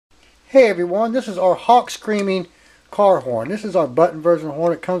Hey everyone, this is our Hawk Screaming car horn. This is our button version of the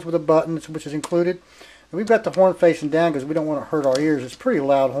horn. It comes with a button which is included. And we've got the horn facing down because we don't want to hurt our ears. It's a pretty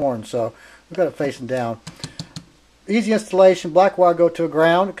loud horn, so we've got it facing down. Easy installation. Black wire go to a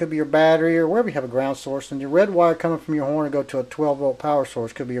ground. It could be your battery or wherever you have a ground source. And your red wire coming from your horn will go to a 12-volt power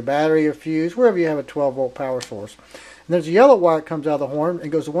source. It could be your battery or fuse, wherever you have a 12-volt power source. And there's a yellow wire that comes out of the horn and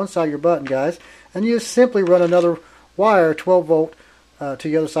goes to one side of your button, guys. And you just simply run another wire, 12-volt, to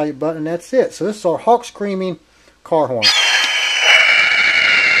the other side of your button, and that's it. So this is our Hawk Screaming car horn.